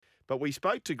But we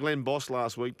spoke to Glenn Boss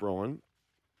last week, Brian,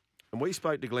 and we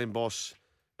spoke to Glenn Boss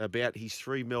about his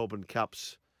 3 Melbourne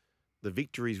Cups, the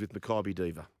victories with Maccabi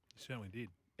Diva. He certainly did.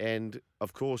 And,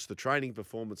 of course, the training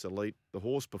performance elite, the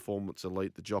horse performance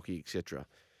elite, the jockey, etc.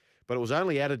 But it was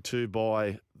only added to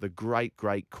by the great,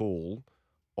 great call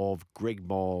of Greg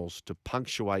Miles to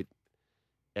punctuate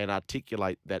and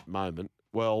articulate that moment.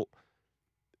 Well,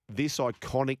 this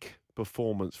iconic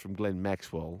performance from Glenn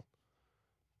Maxwell,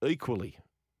 equally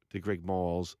to Greg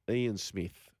Miles, Ian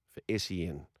Smith for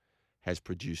SEN, has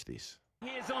produced this.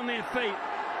 Here's on their feet.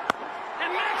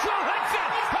 And Maxwell hits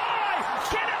it high.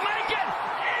 Can it make it?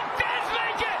 It does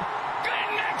make it.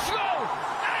 Glenn Maxwell.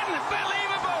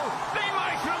 Unbelievable. The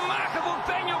most remarkable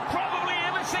thing you'll probably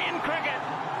ever see in cricket.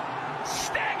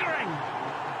 Staggering.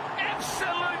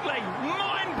 Absolutely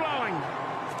mind-blowing.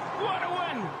 What a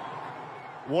win.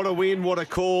 What a win, what a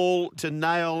call to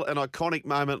nail an iconic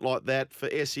moment like that for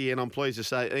SEN. I'm pleased to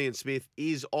say Ian Smith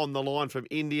is on the line from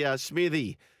India.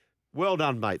 Smithy, well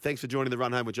done, mate. Thanks for joining the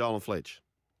Run Home with Joel and Fletch.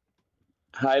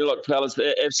 Hey, look, fellas,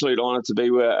 absolute honour to be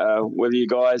with you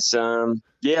guys. I'm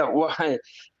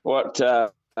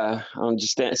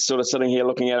just sort of sitting here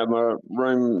looking out of my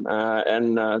room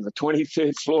in the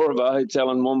 23rd floor of a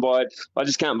hotel in Mumbai. I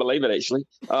just can't believe it, actually.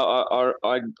 I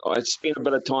spent a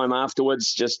bit of time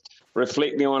afterwards just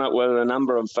reflecting on it with a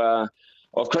number of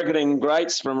cricketing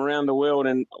greats from around the world,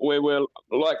 and we were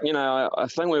like, I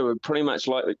think we were pretty much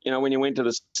like, when you went to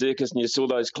the circus and you saw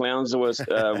those clowns that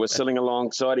were sitting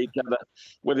alongside each other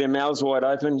with their mouths wide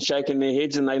open, shaking their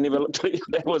heads, and they never looked at you.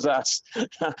 That was us.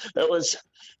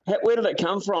 Where did it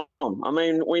come from? I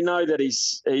mean, we know that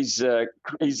he's a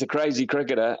crazy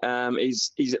cricketer.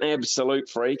 He's an absolute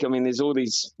freak. I mean, there's all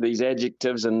these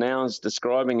adjectives and nouns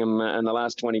describing him in the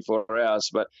last 24 hours,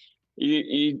 but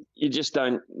you just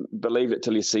don't believe it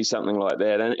till you see something like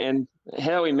that. And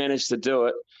how he managed to do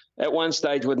it at one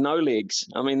stage with no legs.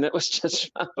 I mean, that was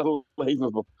just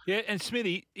unbelievable. Yeah, and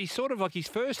Smithy, he's sort of like his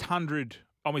first 100,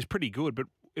 he's pretty good, but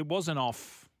it wasn't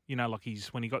off, like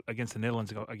when he got against the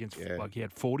Netherlands, like he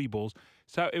had 40 balls.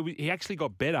 So he actually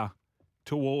got better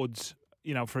towards,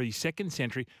 for his second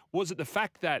century. Was it the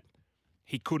fact that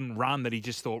he couldn't run that he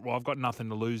just thought, well, I've got nothing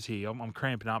to lose here. I'm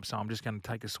cramping up, so I'm just going to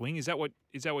take a swing. Is that what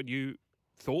you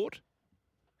thought?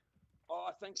 Oh,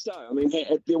 I think so. I mean,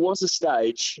 there was a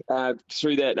stage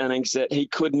through that innings that he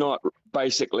could not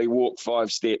basically walk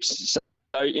 5 steps. So,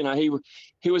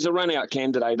 he was a run-out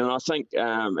candidate, and I think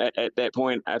at that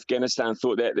point, Afghanistan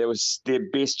thought that there was their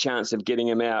best chance of getting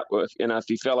him out. If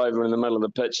he fell over in the middle of the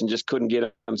pitch and just couldn't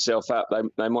get himself up,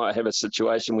 they might have a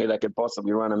situation where they could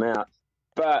possibly run him out.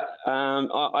 But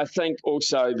I think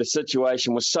also the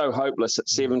situation was so hopeless at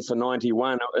 7 for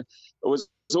 91. It was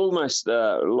almost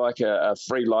like a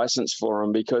free license for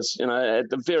him because, at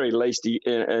the very least,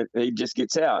 he just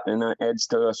gets out and adds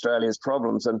to Australia's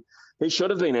problems. And he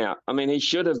should have been out. I mean, he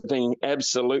should have been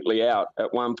absolutely out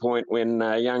at one point when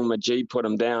young Majid put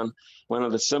him down. One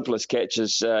of the simplest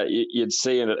catches you'd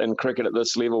see in cricket at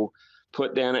this level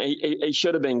put down. He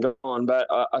should have been gone. But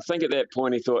I think at that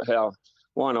point he thought, hell,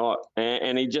 why not?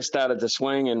 And he just started to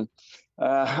swing, and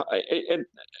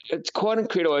it's quite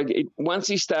incredible. Once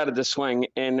he started to swing,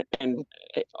 and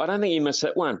I don't think he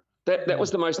mishit one. That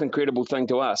was the most incredible thing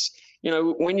to us.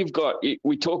 When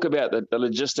we talk about the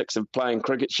logistics of playing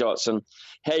cricket shots and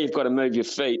how you've got to move your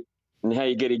feet and how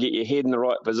you got to get your head in the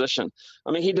right position.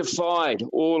 I mean, he defied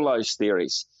all those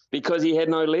theories because he had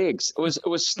no legs. It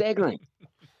was staggering.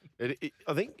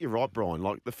 I think you're right, Brian.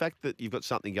 Like, the fact that you've got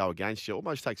something go against you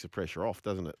almost takes the pressure off,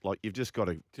 doesn't it? Like, you've just got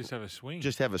to... Just have a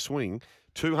swing.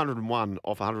 201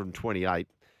 off 128.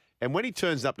 And when he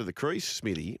turns up to the crease,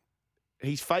 Smithy,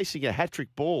 he's facing a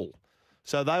hat-trick ball.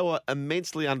 So they were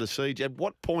immensely under siege. At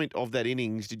what point of that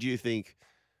innings did you think,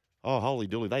 oh, holy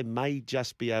dooly, they may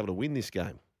just be able to win this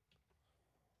game?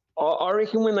 I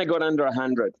reckon when they got under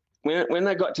 100. When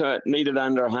they got to needed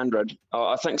under 100,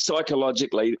 I think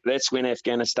psychologically that's when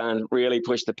Afghanistan really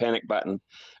pushed the panic button.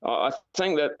 I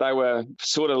think that they were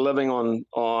sort of living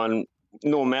on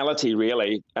normality,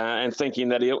 really, and thinking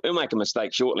that he'll make a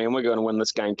mistake shortly and we're going to win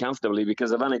this game comfortably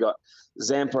because they've only got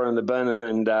Zampa in the bin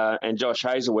and Josh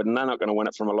Hazlewood, and they're not going to win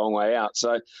it from a long way out.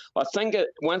 So I think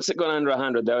once it got under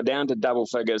 100, they were down to double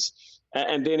figures.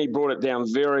 And then he brought it down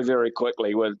very, very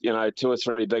quickly with, 2 or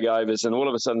 3 big overs. And all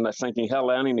of a sudden they're thinking, hell,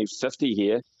 they only need 50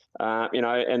 here.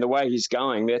 And the way he's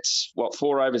going, that's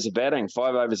 4 overs of batting,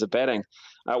 5 overs of batting.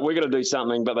 We're going to do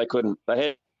something, but they couldn't.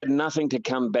 They nothing to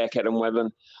come back at him with.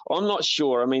 And I'm not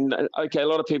sure. I mean, okay, a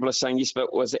lot of people are saying, yes, but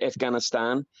it was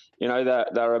Afghanistan. You know,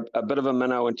 they're a bit of a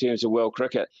minnow in terms of world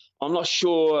cricket. I'm not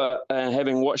sure,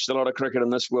 having watched a lot of cricket in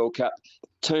this World Cup,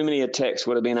 too many attacks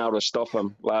would have been able to stop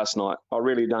him last night. I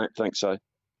really don't think so.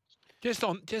 Just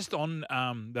on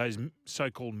those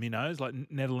so-called minnows like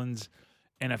Netherlands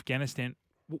and Afghanistan,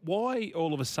 why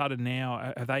all of a sudden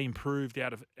now have they improved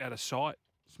out of sight,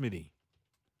 Smithy?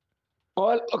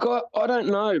 I don't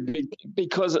know,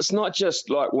 because it's not just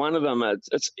like one of them.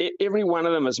 It's every one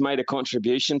of them has made a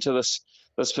contribution to this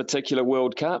particular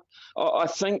World Cup. I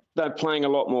think they're playing a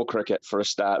lot more cricket for a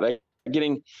start. They're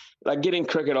getting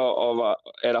cricket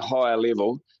at a higher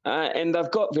level, and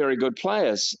they've got very good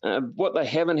players. What they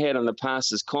haven't had in the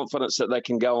past is confidence that they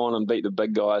can go on and beat the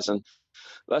big guys. And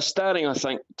they're starting, I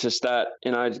think,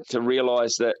 to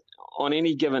realise that on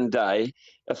any given day,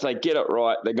 if they get it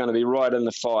right, they're going to be right in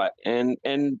the fight. And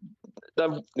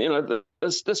they've,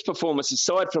 this performance,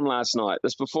 aside from last night,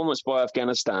 this performance by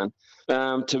Afghanistan,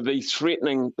 to be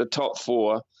threatening the top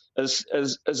four is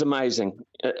amazing.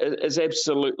 It's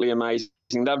absolutely amazing.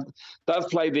 They've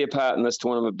played their part in this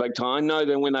tournament big time. I know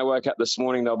that when they woke up this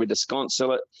morning, they'll be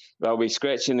disconsolate. They'll be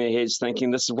scratching their heads thinking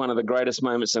this is one of the greatest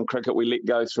moments in cricket we let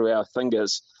go through our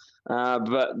fingers.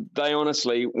 But they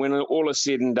honestly, when all is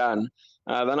said and done,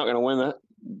 they're not going to win it,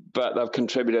 but they've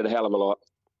contributed a hell of a lot.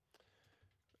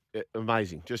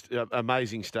 Amazing, just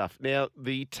amazing stuff. Now,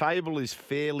 the table is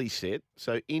fairly set.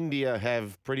 So India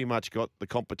have pretty much got the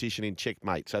competition in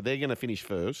checkmate. So they're going to finish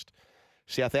first.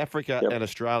 South Africa and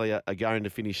Australia are going to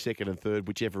finish second and third,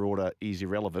 whichever order is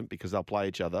irrelevant because they'll play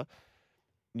each other.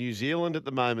 New Zealand at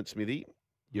the moment, Smithy,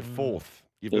 you're fourth.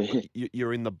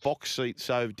 You're in the box seat,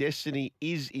 so destiny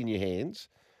is in your hands.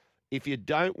 If you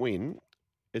don't win,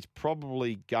 it's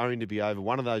probably going to be over.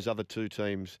 One of those other two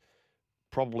teams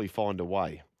probably find a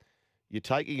way. You're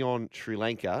taking on Sri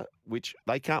Lanka, which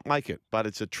they can't make it, but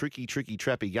it's a tricky,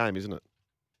 trappy game, isn't it?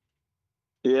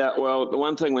 Yeah, well, the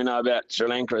one thing we know about Sri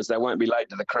Lanka is they won't be late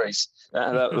to the crease.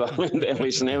 At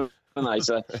least never, they?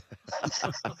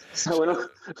 So we're not.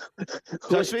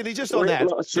 So, Smithy, just on that.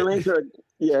 Sri Lanka,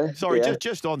 yeah. Sorry,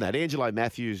 just on that. Angelo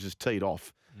Matthews has teed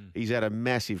off. He's had a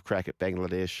massive crack at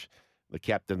Bangladesh, the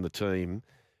captain, the team.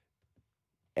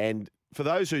 And for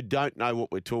those who don't know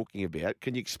what we're talking about,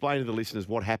 can you explain to the listeners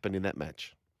what happened in that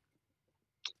match?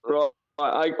 Right.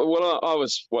 I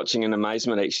was watching in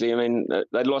amazement, actually. I mean,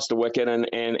 they'd lost a wicket and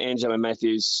Angelo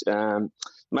Matthews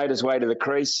made his way to the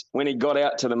crease. When he got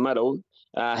out to the middle,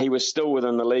 he was still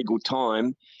within the legal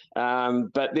time.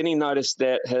 But then he noticed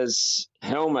that his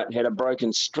helmet had a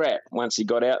broken strap once he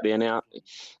got out there. Now,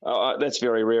 that's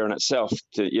very rare in itself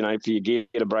for you get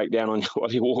a breakdown on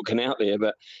while you're walking out there.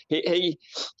 But he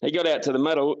got out to the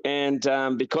middle, and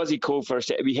because he called for a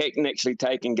strap, he hadn't actually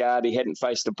taken guard. He hadn't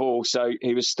faced the ball, so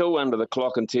he was still under the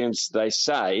clock in terms of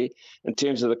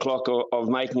the clock of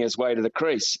making his way to the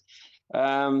crease.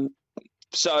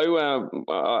 So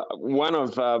one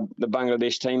of the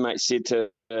Bangladesh teammates said to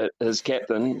his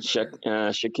captain,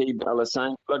 Shakib Al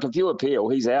Hussain, look, if you appeal,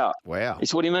 he's out. Wow. He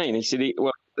said, what do you mean? He said,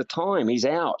 well, the time, he's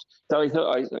out. So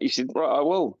he said, right, I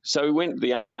will. So he went to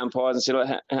the umpires and said,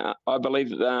 I believe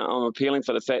that I'm appealing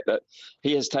for the fact that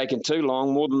he has taken too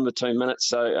long, more than the 2 minutes.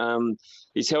 So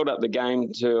he's held up the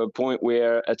game to a point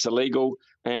where it's illegal,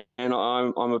 and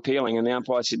I'm appealing. And the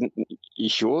umpire said, you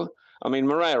sure? I mean,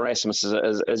 Marais Erasmus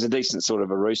is a decent sort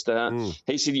of a rooster.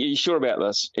 He said, are you sure about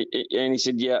this? And he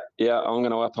said, yeah, I'm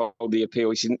going to uphold the appeal.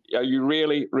 He said, are you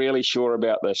really, really sure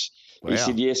about this? Wow. He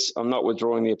said, yes, I'm not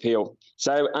withdrawing the appeal.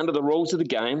 So under the rules of the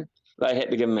game, they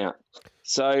had to give him out.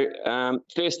 So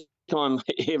first time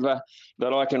ever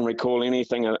that I can recall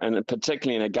anything, and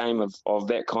particularly in a game of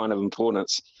that kind of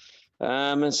importance.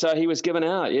 And so he was given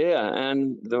out,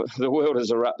 and the world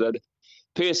has erupted.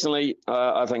 Personally,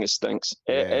 I think it stinks.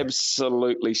 It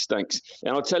absolutely stinks.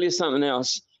 And I'll tell you something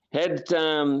else. Had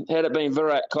it been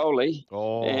Virat Kohli,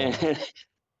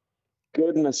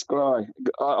 goodness cry,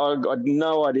 I had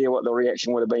no idea what the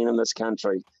reaction would have been in this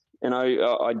country.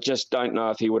 I just don't know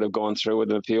if he would have gone through with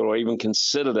an appeal or even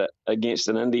considered it against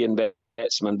an Indian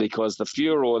batsman, because the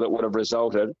furor that would have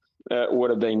resulted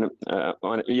would have been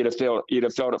you'd have felt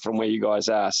it from where you guys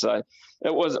are. So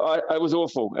it was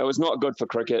awful. It was not good for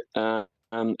cricket.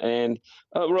 And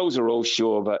rules are rules,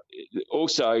 sure, but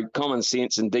also common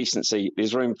sense and decency.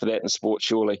 There's room for that in sport,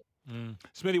 surely.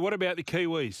 Smithy, what about the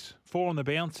Kiwis? 4 on the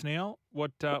bounce now.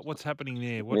 What's happening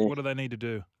there? What do they need to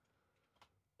do?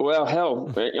 Well,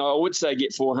 hell, I would say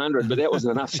get 400, but that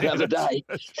wasn't enough the other day.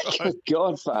 Good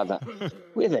God, Father.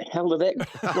 Where the hell did that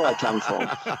guy come from?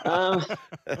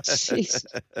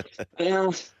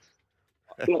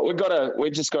 Look, we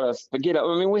just got to forget it.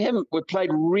 I mean, we've played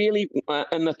really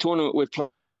in the tournament. We've played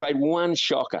one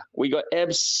shocker. We got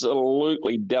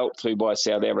absolutely dealt to by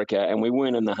South Africa, and we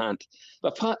weren't in the hunt.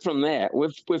 But apart from that,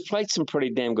 we've played some pretty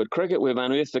damn good cricket. We've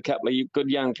unearthed a couple of good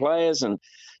young players, and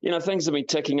things have been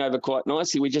ticking over quite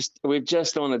nicely. We've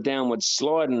just on a downward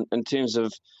slide in terms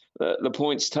of the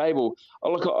points table.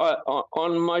 Look,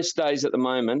 on most days at the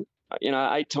moment,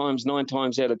 8 times, 9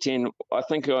 times out of 10, I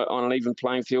think on an even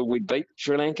playing field, we beat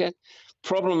Sri Lanka.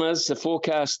 Problem is the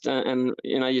forecast, and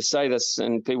you say this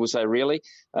and people say, really?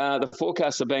 The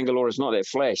forecast of Bangalore is not that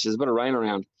flash. There's a bit of rain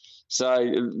around.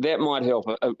 So that might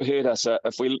hurt us.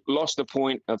 If we lost a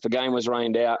point, if the game was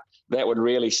rained out, that would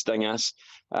really sting us.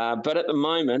 But at the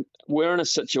moment, we're in a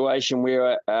situation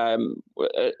where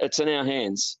it's in our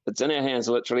hands. It's in our hands,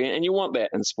 literally. And you want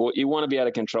that in sport. You want to be able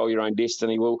to control your own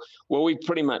destiny. Well, we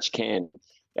pretty much can.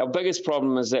 Our biggest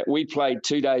problem is that we played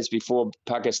 2 days before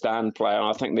Pakistan play, and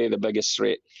I think they're the biggest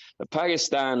threat. If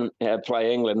Pakistan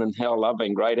play England, and hell, they've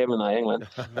been great, haven't they, England?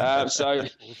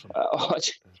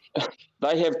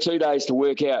 They have 2 days to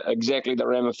work out exactly the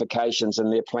ramifications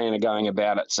and their plan of going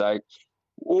about it. So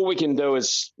all we can do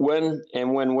is win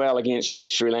and win well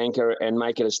against Sri Lanka and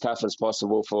make it as tough as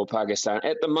possible for Pakistan.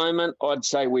 At the moment, I'd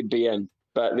say we'd be in.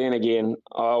 But then again,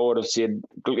 I would have said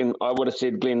Glenn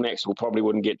Maxwell probably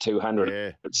wouldn't get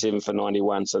 200 at 7 for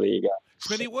 91. So there you go.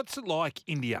 Smithy, what's it like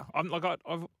India? I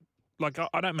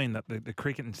don't mean the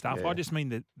cricket and stuff. Yeah. I just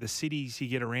mean the cities you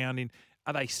get around in.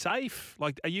 Are they safe?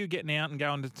 Like, are you getting out and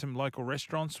going to some local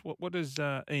restaurants? What does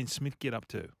Ian Smith get up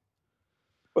to?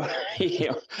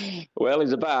 Yeah. Well,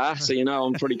 there's a bar, so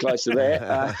I'm pretty close to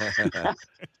that.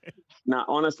 No,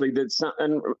 honestly,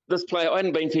 and this play, I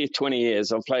hadn't been here 20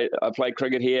 years. I played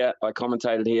cricket here, I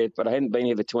commentated here, but I hadn't been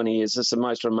here for 20 years. This is the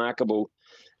most remarkable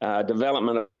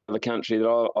development of the country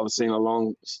that I've seen a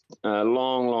long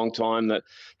time. That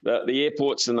the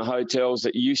airports and the hotels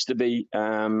that used to be,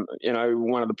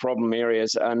 one of the problem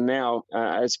areas are now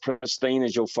as pristine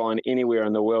as you'll find anywhere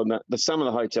in the world. Some of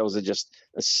the hotels are just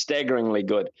staggeringly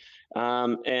good.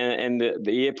 And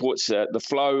the airports, the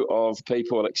flow of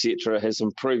people, etc., has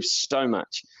improved so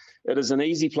much. It is an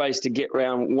easy place to get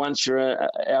around once you're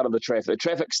out of the traffic. The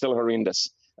traffic's still horrendous.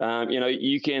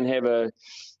 You can have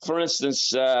for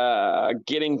instance,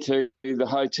 getting to the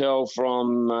hotel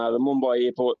from the Mumbai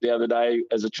airport the other day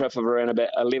as a trip of around about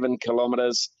 11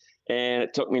 kilometres, and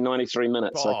it took me 93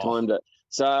 minutes. I timed it.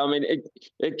 So, I mean,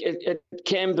 it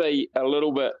can be a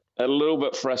little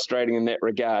bit frustrating in that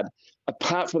regard.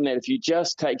 Apart from that, if you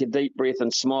just take a deep breath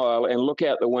and smile and look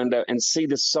out the window and see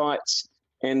the sights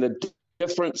and the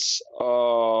difference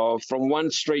from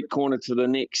one street corner to the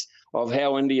next of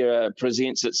how India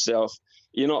presents itself,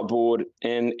 you're not bored,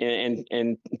 and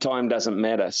time doesn't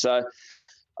matter. So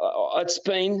it's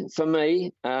been, for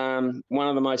me, one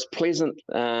of the most pleasant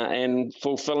and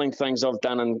fulfilling things I've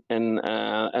done in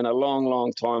a long,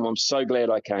 long time. I'm so glad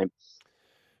I came.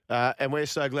 And we're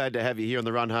so glad to have you here on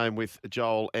the Run Home with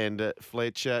Joel and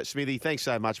Fletch. Smithy, thanks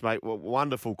so much, mate.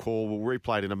 Wonderful call. We'll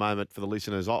replay it in a moment for the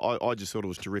listeners. I just thought it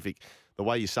was terrific, the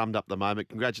way you summed up the moment.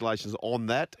 Congratulations on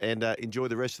that, and enjoy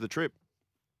the rest of the trip.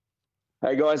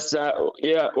 Hey, guys. All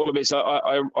the best.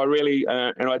 I really,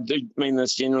 and I do mean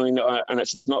this genuinely, and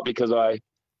it's not because I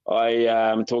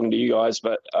am talking to you guys,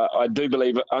 but I do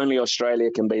believe only Australia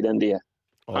can beat India.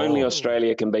 Oh. Only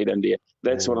Australia can beat India.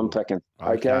 That's what I'm picking.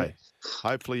 Okay.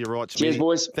 Hopefully you're right, Smithy. Cheers,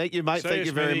 boys. Thank you, mate. Thank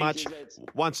you very much. Cheers.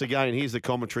 Once again, here's the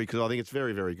commentary, because I think it's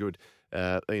very, very good.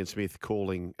 Ian Smith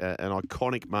calling an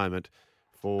iconic moment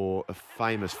for a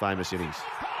famous innings.